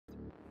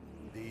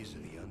These are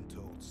the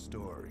untold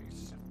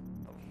stories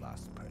of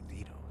Los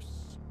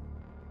Perdidos.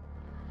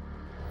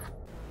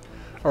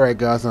 Alright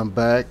guys, I'm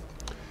back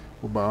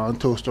with my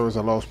Untold Stories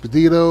of Los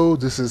Perdidos.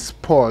 This is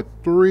part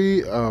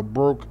 3 of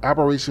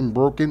Operation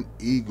Broken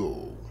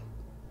Eagle.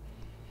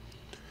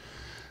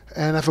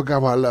 And I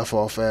forgot where I left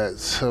off at,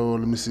 so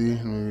let me see.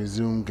 Let me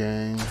resume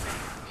game.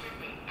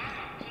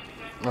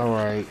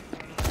 Alright,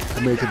 I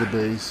made it to the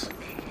base.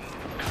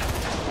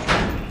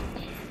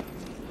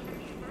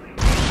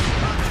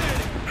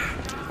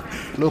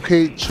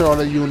 Locate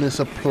Charlie unit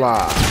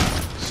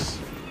supplies.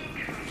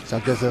 So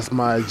I guess that's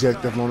my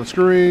objective on the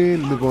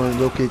screen. We're going to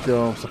locate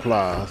the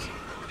supplies.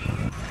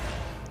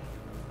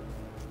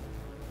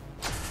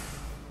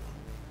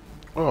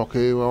 Oh,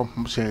 okay, well, I'm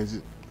going to change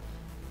it.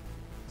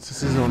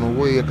 Since he's on the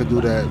way, I could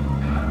do that.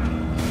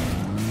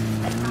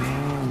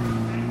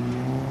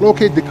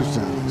 Locate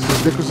Dickerson.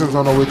 Since Dickerson's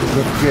on the way to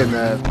getting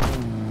that.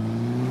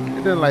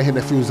 It didn't like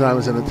hitting a few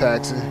zombies in the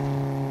taxi.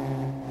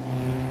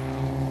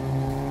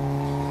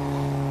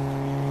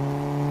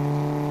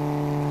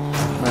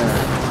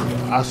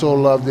 I so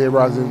love Dead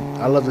Rising.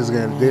 I love this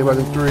game. Dead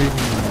Rising 3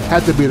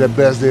 had to be the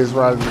best Dead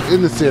Rising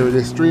in the series.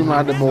 They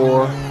streamlined it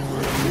more.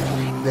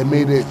 They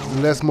made it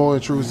less more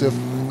intrusive.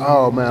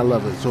 Oh man, I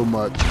love it so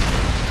much.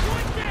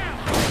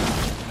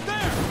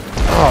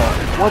 Oh,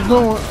 what's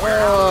going?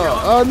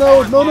 Oh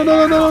no!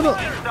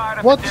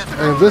 What?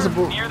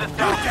 Invisible.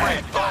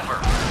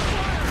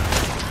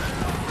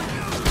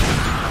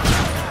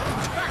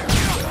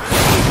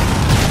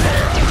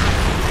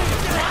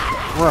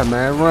 Run,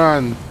 man,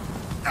 run.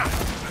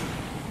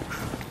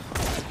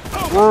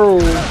 Whoa.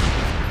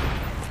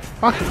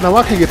 Now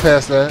I can't get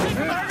past that.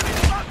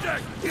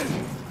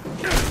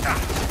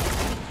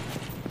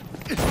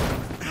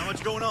 Not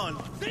much going on.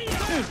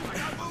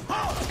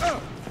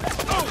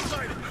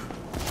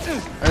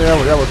 Hey,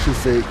 that was too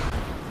fake.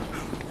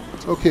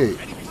 Okay.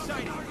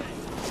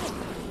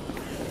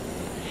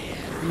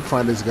 Let me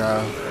find this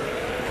guy.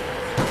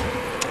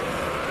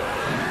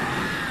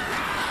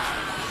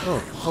 Oh,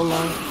 hold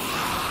on.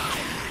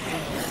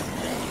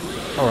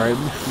 Alright,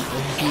 let me see.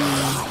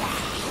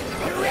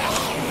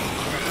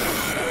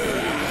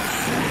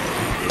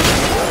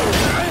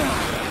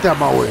 Get out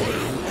my way.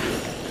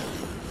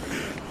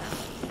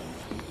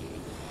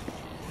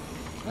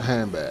 A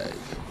handbag,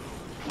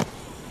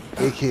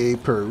 aka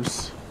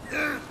purse.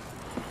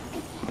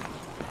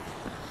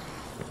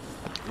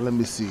 Let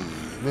me see.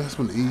 This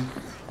one E.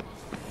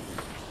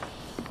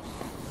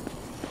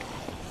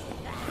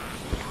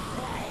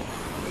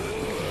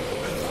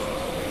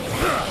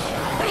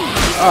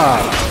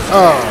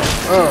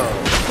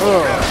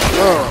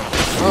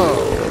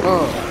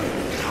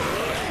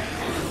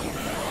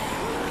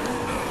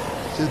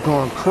 She's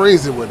going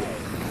crazy with it.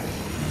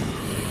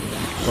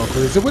 Going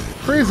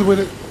crazy with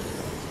it.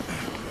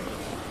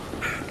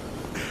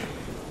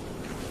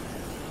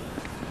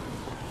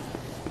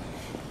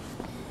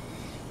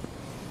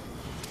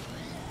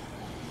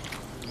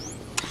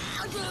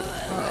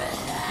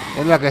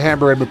 And like a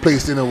hamburger had been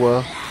placed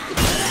anywhere.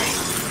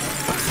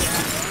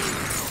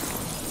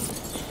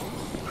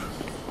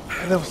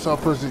 I never saw a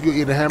person you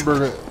eat a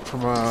hamburger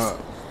from a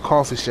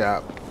coffee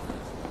shop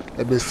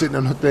that been sitting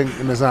on the thing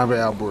in the zombie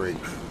outbreak.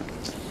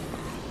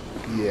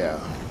 Yeah.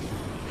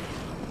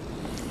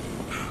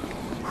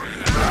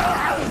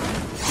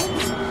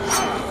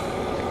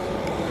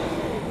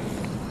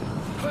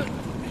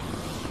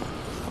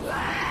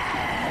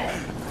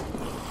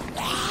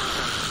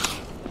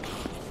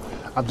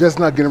 I'm just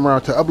not getting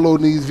around to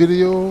uploading these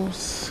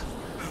videos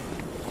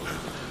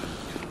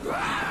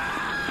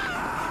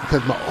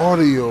because my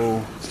audio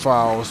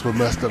files were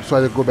messed up, so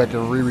I had to go back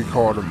and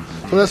re-record them.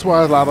 So that's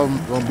why a lot of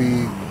them gonna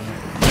be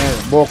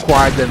more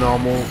quiet than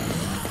normal.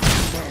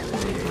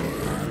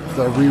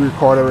 So I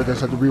re-record everything, so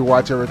I have to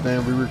re-watch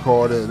everything,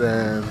 re-record it,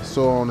 and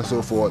so on and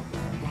so forth.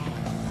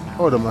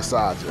 Oh, the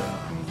massager.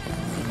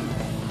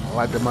 I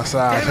like the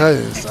massage her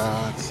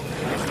insides.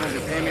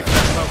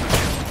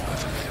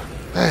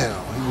 Damn,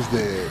 he was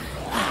dead.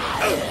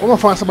 I'm gonna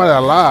find somebody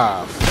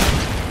alive.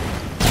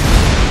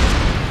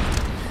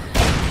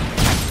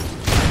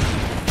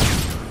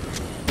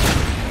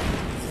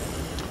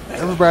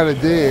 Everybody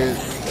dead.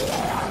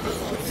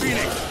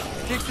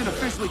 Phoenix, Dixon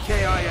officially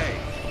KIA.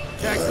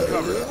 Taxi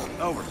covered.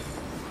 Over.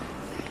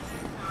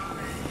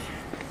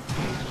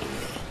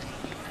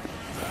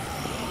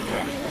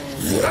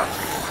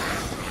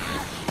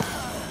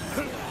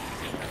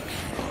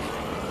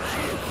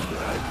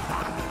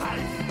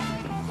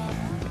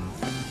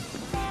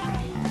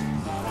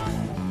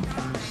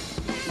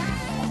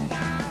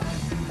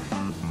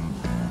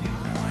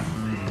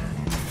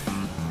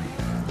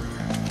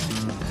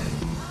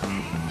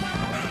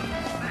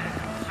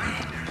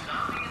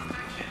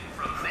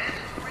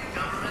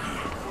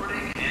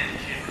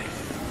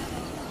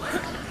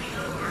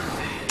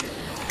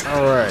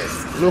 Alright,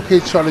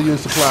 locate Charlie unit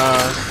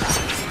supplies.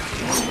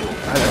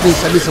 I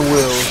need some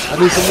wheels. I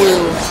need some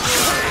wheels.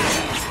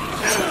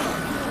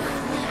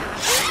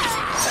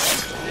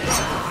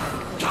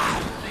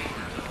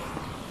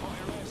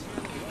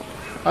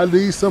 I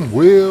need some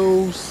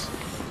wheels.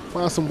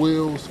 Find some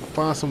wheels.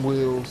 Find some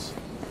wheels.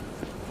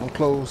 I'm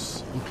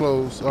close. I'm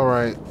close. All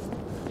right.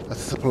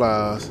 That's the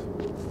supplies.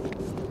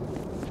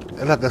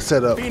 And like I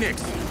set up.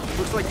 Phoenix,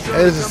 looks like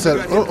Hey, this is set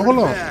up. Oh, hold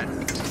on. bad.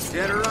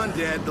 Dead or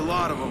undead, the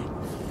lot of them.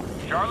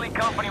 Charlie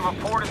Company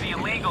reported the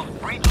illegals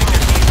breaching their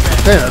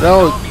defense. Damn, that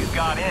was... You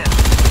got in.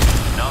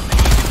 Nothing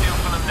you can do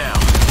for them now.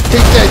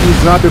 Take that, you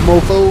zombie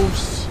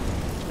mofos.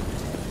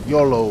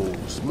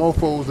 YOLOs.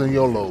 Mofos and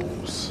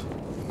YOLOs.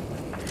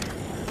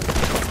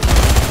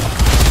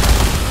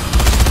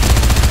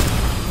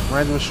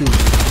 Random shooting.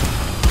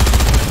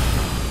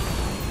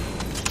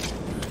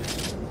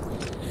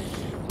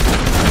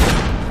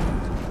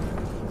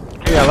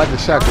 Yeah, I like the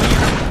shotgun.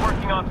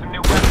 Working on some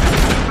new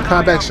weapons.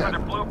 Combat shot. For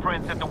the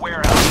blueprints at the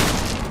warehouse.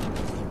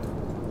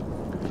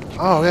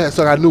 Oh yeah,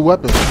 so I got new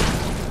weapons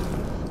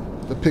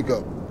to pick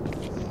up.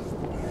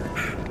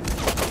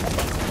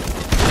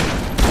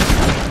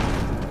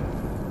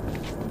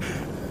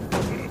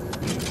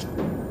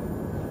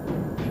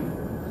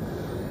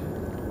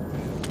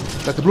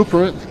 Got the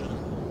blueprint.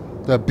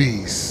 The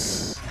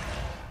Beast.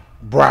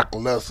 Brock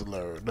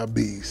Lesnar, the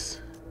Beast.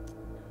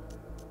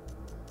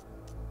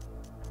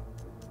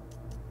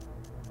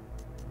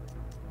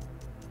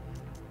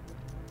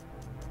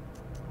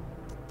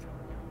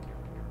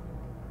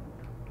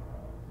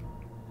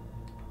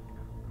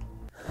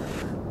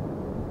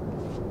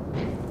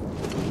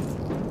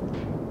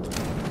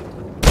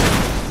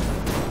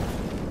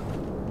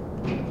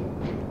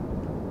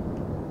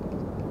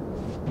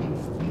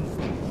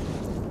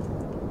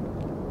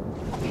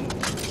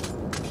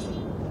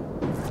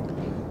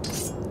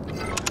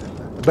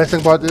 The best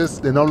thing about this,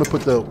 they normally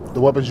put the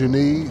weapons you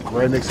need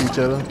right next to each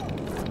other.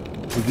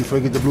 Before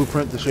you get the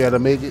blueprint to show you how to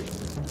make it.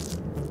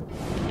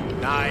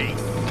 Nice.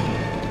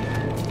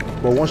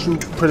 But once you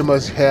pretty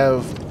much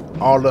have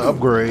all the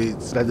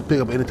upgrades, like to pick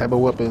up any type of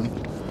weapon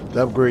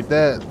to upgrade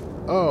that,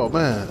 oh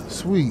man,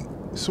 sweet,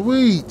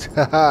 sweet,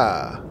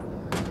 haha.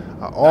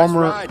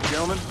 Armor. Nice ride,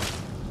 gentlemen.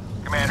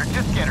 Commander,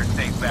 just get her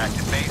safe back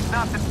to base.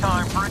 Not the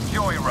time for a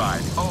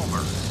joyride.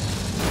 Over.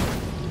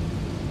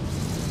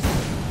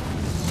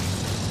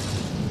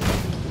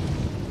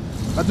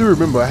 I do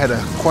remember I had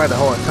quite a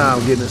hard time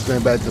getting this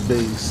thing back to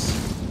base.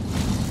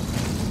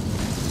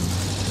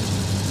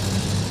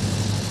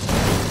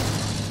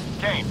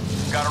 Kane,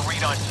 got a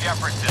read on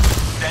Jefferson.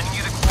 Sending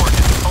you the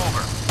coordinates.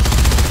 Over.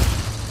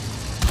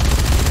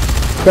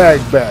 Bag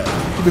back.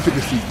 Give me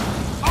 50 feet.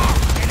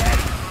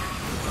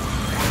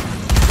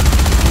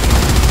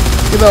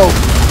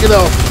 Get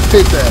off.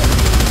 Take that.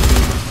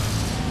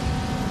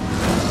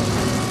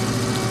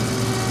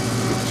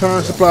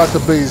 Return supplies to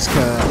base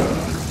camp.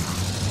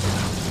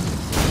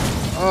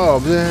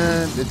 Oh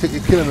man, they're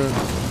killing him.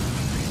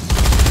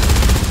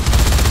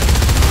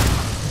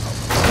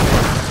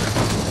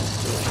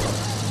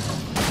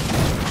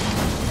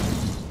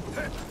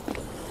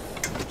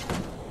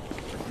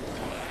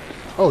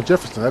 Oh,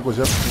 Jefferson, that goes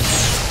Jefferson.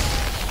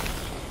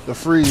 The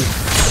freeze.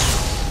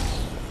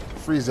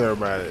 Freeze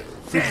everybody.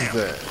 Freeze his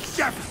ass.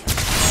 Jefferson,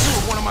 you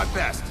were one of my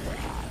best.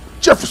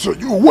 Jefferson,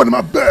 you were one of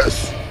my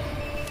best.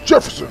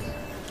 Jefferson.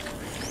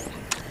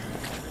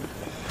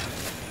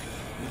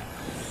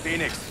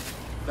 Phoenix,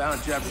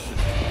 found Jefferson.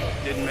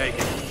 Didn't make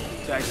it.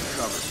 Tags are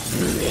covered.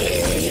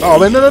 Oh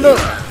man, no.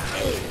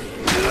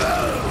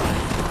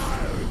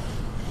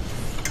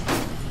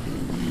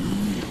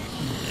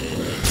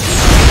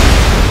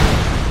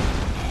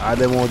 I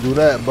didn't want to do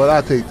that, but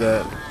I'll take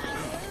that.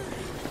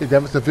 Is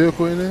Jefferson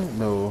vehicle in there?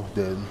 No,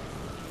 didn't.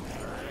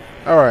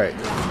 Alright.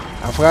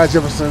 I forgot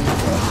Jefferson.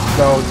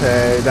 Dog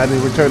tag. I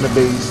need to return to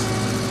base.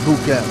 Boot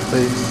camp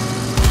base.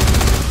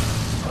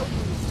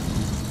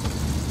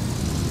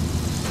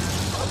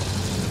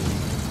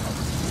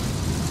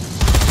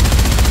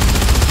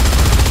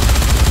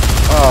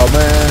 Oh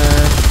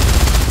man.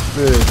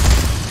 This.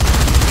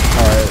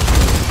 Alright.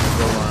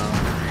 Go around.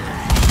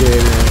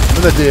 Dead end.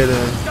 Another dead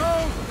end.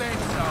 Don't think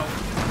so.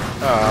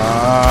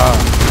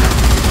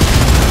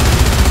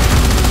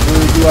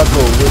 Where do I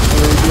go? Which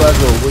way do I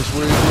go? Which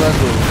way do I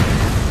go?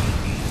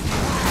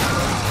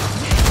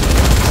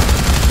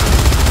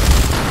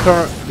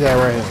 Turn. Yeah,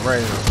 right here.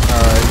 Right here.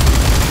 Alright.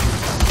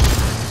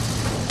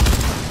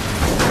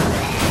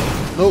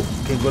 Nope.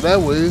 Can't go that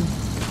way.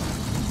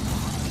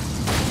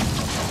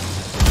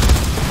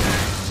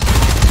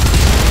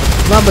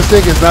 If I'm not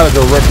mistaken, it's not a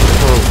direct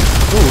approach.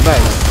 Ooh,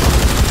 nice.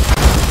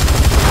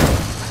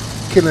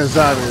 Killing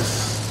zombies.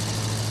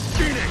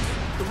 Phoenix,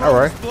 the road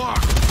Alright. is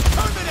blocked.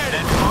 Terminate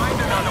Then it. find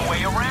another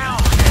way around.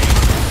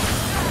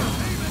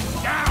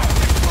 Down.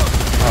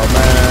 Oh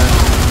man.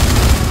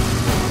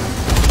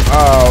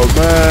 Oh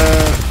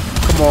man.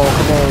 Come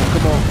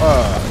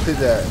on. Take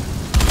that.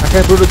 I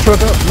can't blow the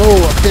truck up? No,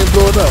 I can't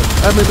blow it up.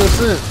 That makes no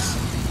sense.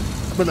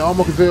 I'm in an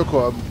armored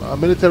vehicle, a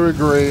military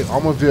grade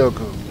armored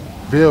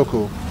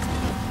vehicle.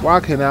 Why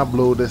can't I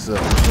blow this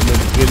up? It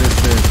makes any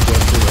sense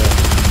whatsoever.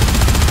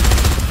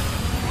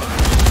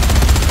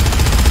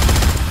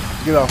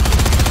 Get off.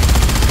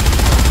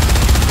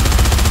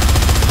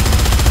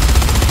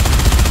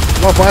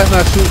 My body's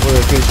not shooting. Oh,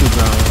 I can't shoot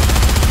now.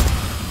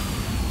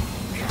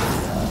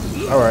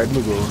 Alright, let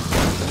me go.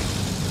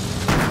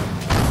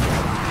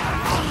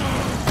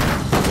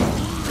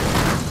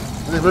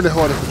 And it's really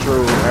hard to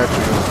control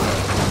actually.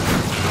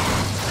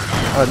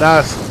 Now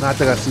I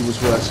think I see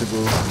which way I should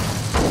go.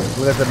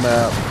 Look at the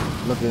map.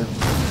 Looking.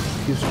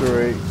 Keep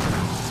straight.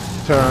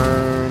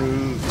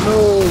 Turn.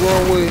 No,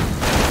 wrong way.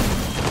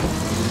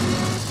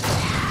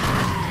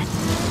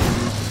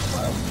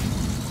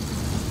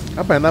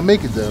 I might not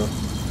make it though.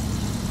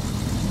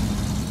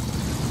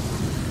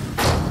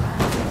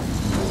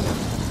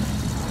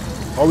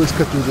 Always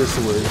cut through this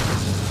way.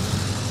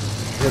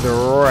 To the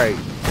right.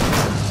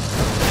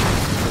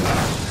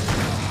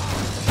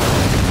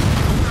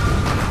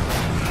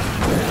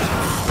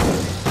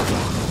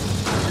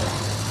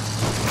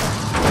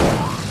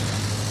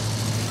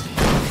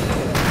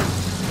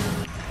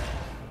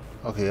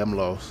 Okay, I'm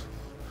lost.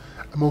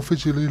 I'm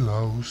officially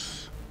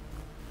lost.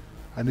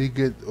 I need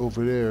to get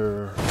over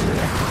there.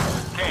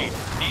 Kane,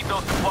 need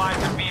those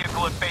supplies and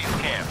vehicle at base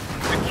camp.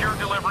 Secure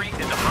delivery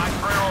is a high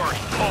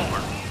priority. Over.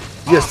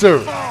 Yes, sir.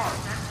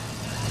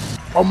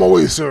 On my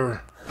way, sir.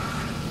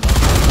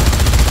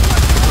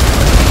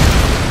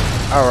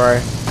 All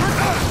right.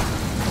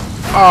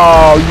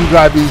 Oh, you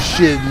gotta be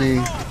shitting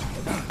me.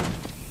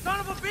 Son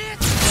of a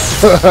bitch!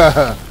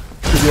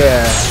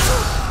 Yeah.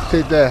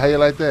 Take that. How you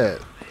like that?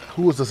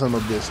 Who is the son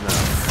of a bitch now?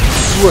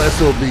 You a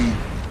SOB.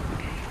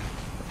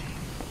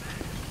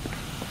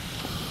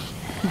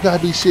 You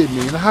gotta be shitting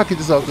me. Now, how can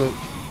this all go?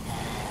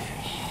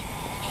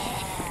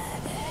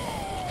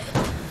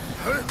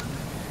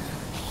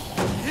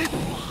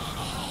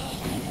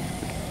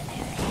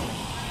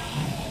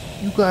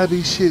 You gotta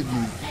be shitting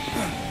me.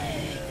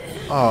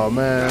 Oh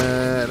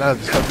man, I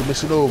just have to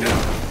mission over.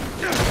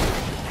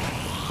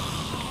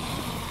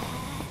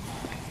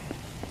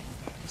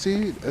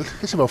 See, it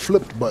should have a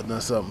flipped button or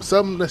something.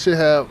 Something that should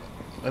have,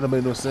 that don't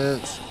make no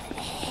sense.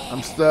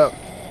 I'm stuck.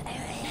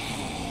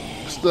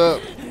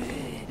 Stuck.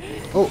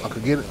 Oh, I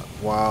could get it.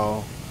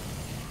 Wow.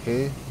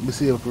 Okay, let me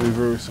see if I can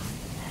reverse.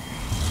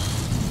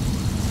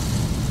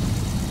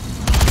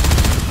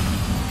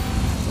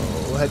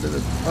 Oh, I had to,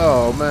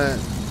 oh man,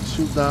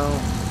 shoot down.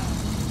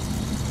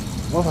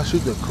 What if I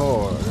shoot the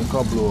car and the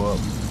car blow up?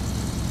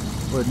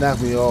 Or it knock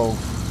me off?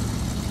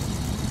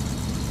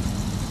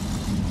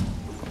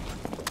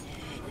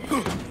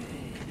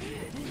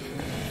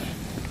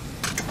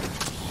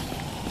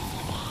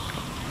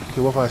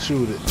 Okay, what if I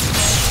shoot it?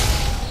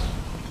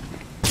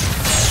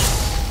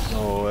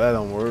 No, that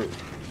don't work.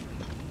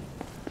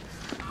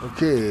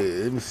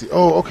 Okay, let me see.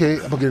 Oh,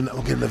 okay. I'm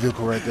gonna get in the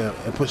vehicle right there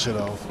and push it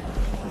off.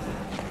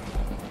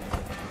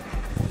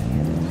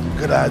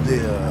 Good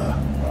idea.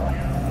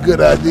 Good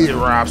idea,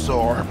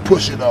 Robstar.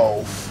 Push it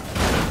off.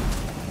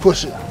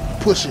 Push it.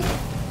 Push it.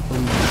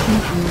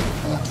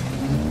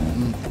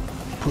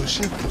 Push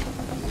it.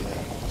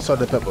 Salt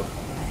and pepper.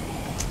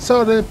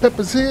 Salt and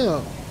pepper's here.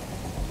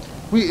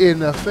 We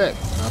in effect.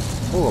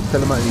 Oh, I'm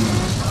telling my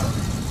ease.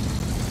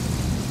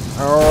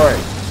 Alright.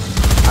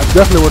 I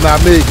definitely will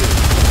not make it.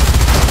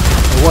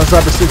 And once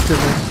I stick to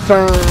me.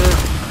 Turn.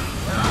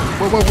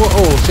 Whoa.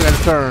 Oh, shit, I had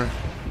to turn.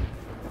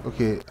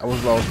 Okay, I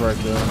was lost right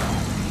there.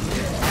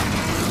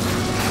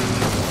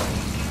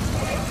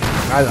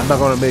 I'm not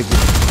gonna make it.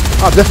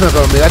 I'm definitely not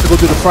gonna make it. I have to go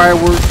through the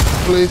fireworks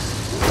place.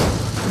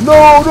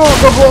 No,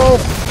 don't go.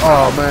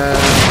 Oh man.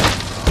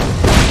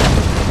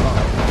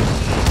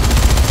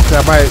 Okay,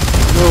 I might.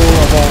 No, I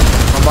won't.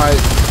 I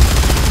might.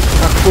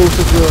 Not close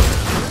to the.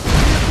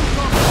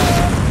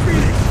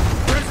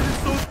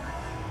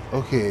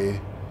 Okay.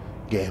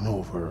 Game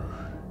over.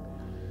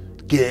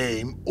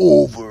 Game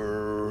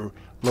over.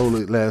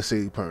 Loaded last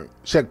save point.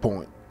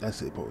 Checkpoint.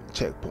 That's it.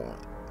 Checkpoint.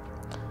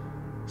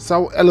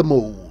 South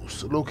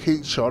Alamos.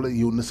 Locate Charlotte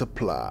unit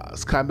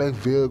supplies. Combat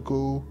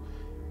vehicle.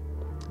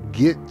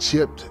 Get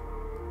chipped.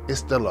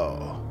 It's the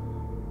law.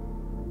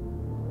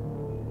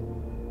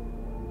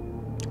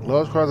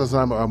 Large crowds of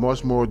zombies are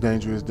much more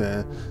dangerous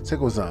than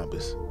single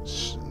zombies.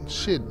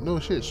 No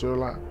shit,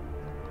 Sherlock.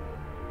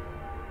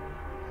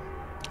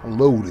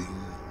 Loading.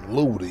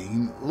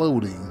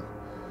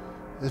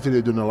 This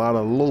video doing a lot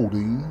of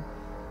loading.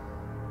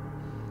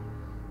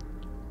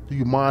 Do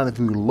you mind if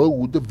we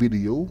load the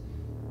video?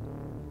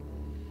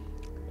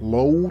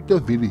 Load the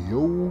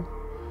video.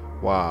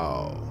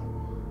 Wow.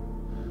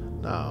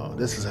 Now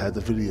this has had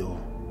the video.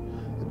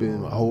 It's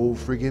been a whole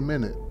freaking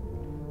minute.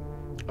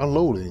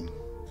 Unloading.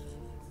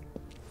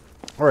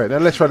 Alright, now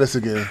let's try this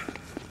again.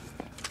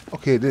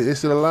 Okay,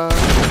 is it alive?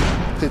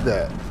 Take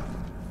that.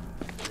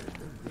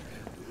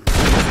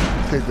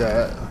 Take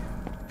that.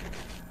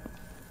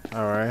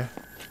 Alright.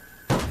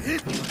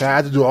 Okay, I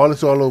had to do all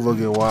this all over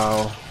again.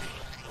 Wow.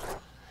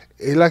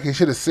 It like it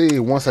should have saved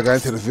once I got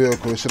into the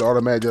vehicle. It should have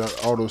automatically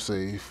auto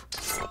save.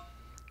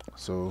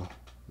 So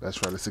let's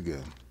try this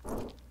again.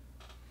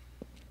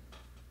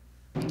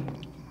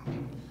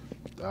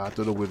 I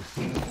throw it with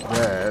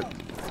that.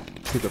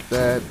 Pick up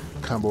that.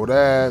 Combo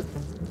that.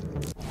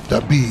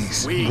 The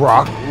beast.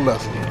 Brock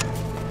Lesnar.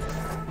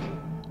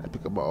 I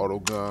pick up my auto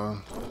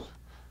gun.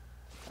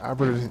 I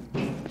really.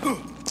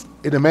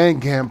 in the main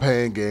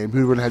campaign game,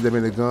 you really had that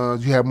many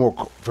guns. You have more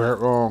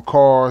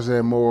cars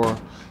and more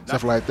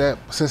stuff like that.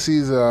 Since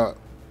he's a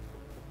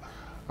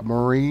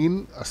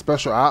Marine, a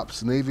special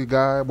ops, Navy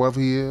guy, whatever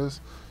he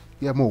is,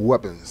 you have more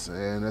weapons,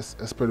 and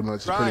that's pretty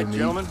much pretty neat.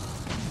 Gentlemen.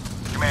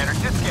 Commander,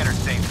 just get her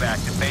safe back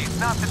to base.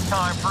 Not the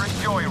time for a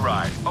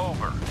joyride.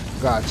 Over.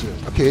 Gotcha.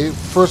 Okay,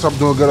 first I'm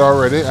doing good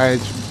already. I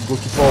ain't go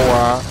too far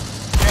while.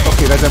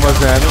 Okay, that's that much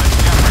damage.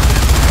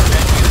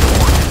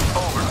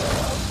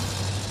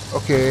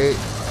 Okay,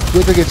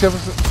 good to get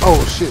Jefferson.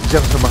 Oh shit,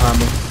 Jefferson behind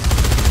me.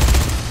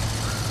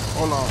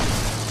 Hold on.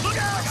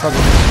 Fuck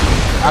it.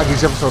 I'll get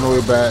Jefferson on the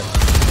way back.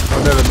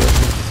 Another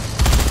mission.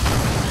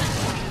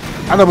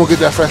 I know I'm gonna get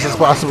that fast as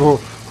possible.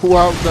 Who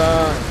out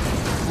there?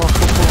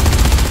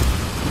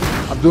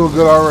 I'm doing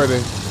good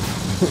already.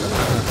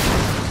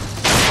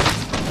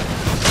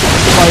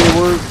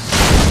 Fireworks.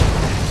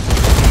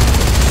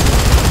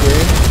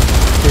 Okay,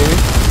 okay.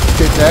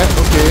 Take that.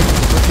 Okay,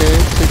 okay.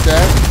 Take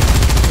that.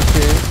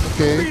 Okay,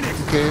 okay,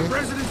 okay.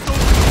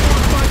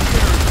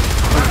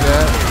 Take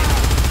that.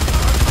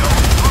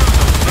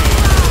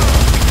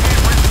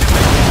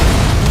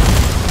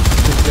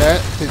 Take that.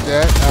 Take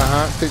that.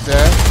 Take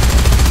that.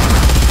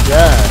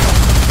 Yeah.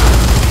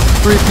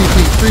 3 PP.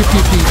 3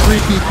 PP. 3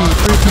 PP.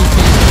 3 PP.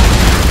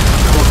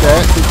 Take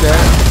that. Take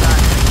that.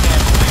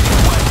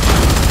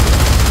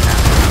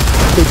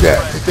 Take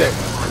that, take that.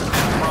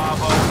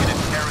 Bravo in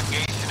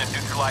interrogation and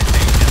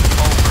neutralization.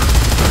 Over.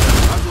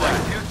 Looks like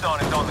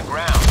Tucson is on the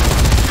ground.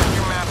 Check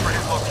your map for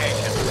his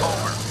location.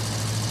 Over.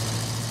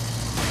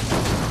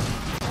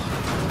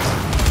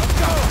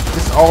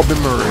 This has all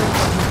been Marines.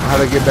 How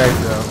to get back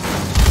though.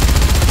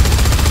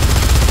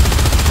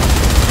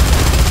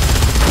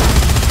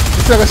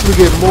 This like I should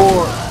get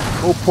more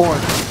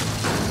points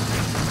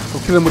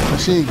from killing with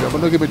machine gun.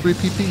 But no, give me 3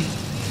 PP.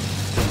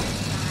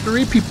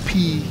 3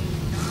 PP.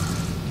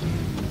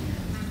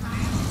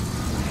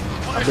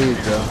 I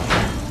believe though.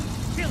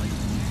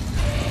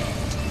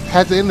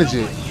 Had the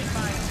energy.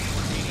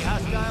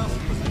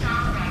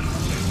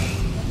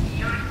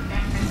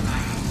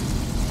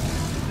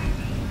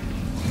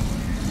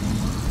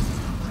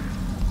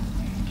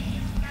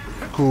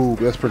 Cool,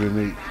 that's pretty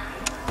neat.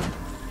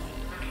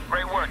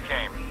 Great work,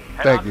 Kane.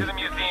 Head Thank out you. to the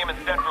museum in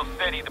Central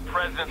City, the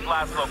president's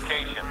last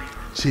location.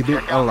 She been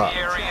Check out unlocked.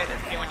 the area and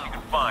see what you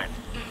can find.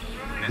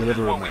 This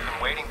Deliver is what it we've now.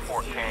 been waiting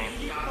for,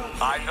 Kane.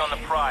 Eyes on the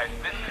prize.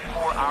 This is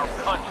for our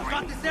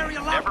country.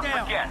 Never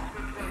forget.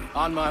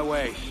 On my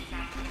way.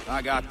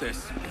 I got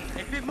this.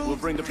 We'll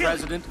bring the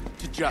president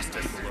to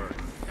justice.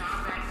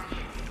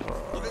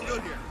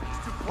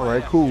 All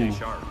right, cool. I'm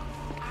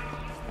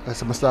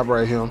gonna stop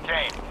right here.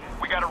 Kane,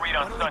 we got a read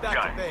on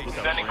Sunshine.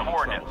 Sending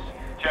coordinates.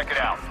 Check it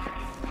out.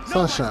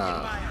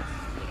 Sunshine,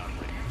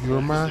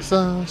 you're my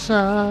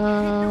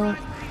sunshine.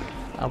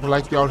 I would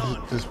like y'all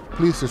to just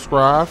please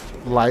subscribe,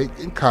 like,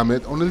 and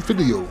comment on this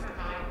video.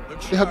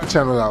 It help the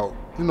channel out.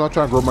 You know, I'm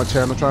trying to grow my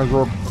channel, trying to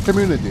grow a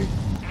community.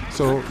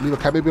 So leave a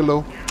comment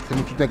below and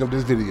what you think of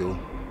this video.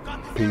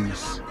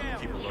 Peace.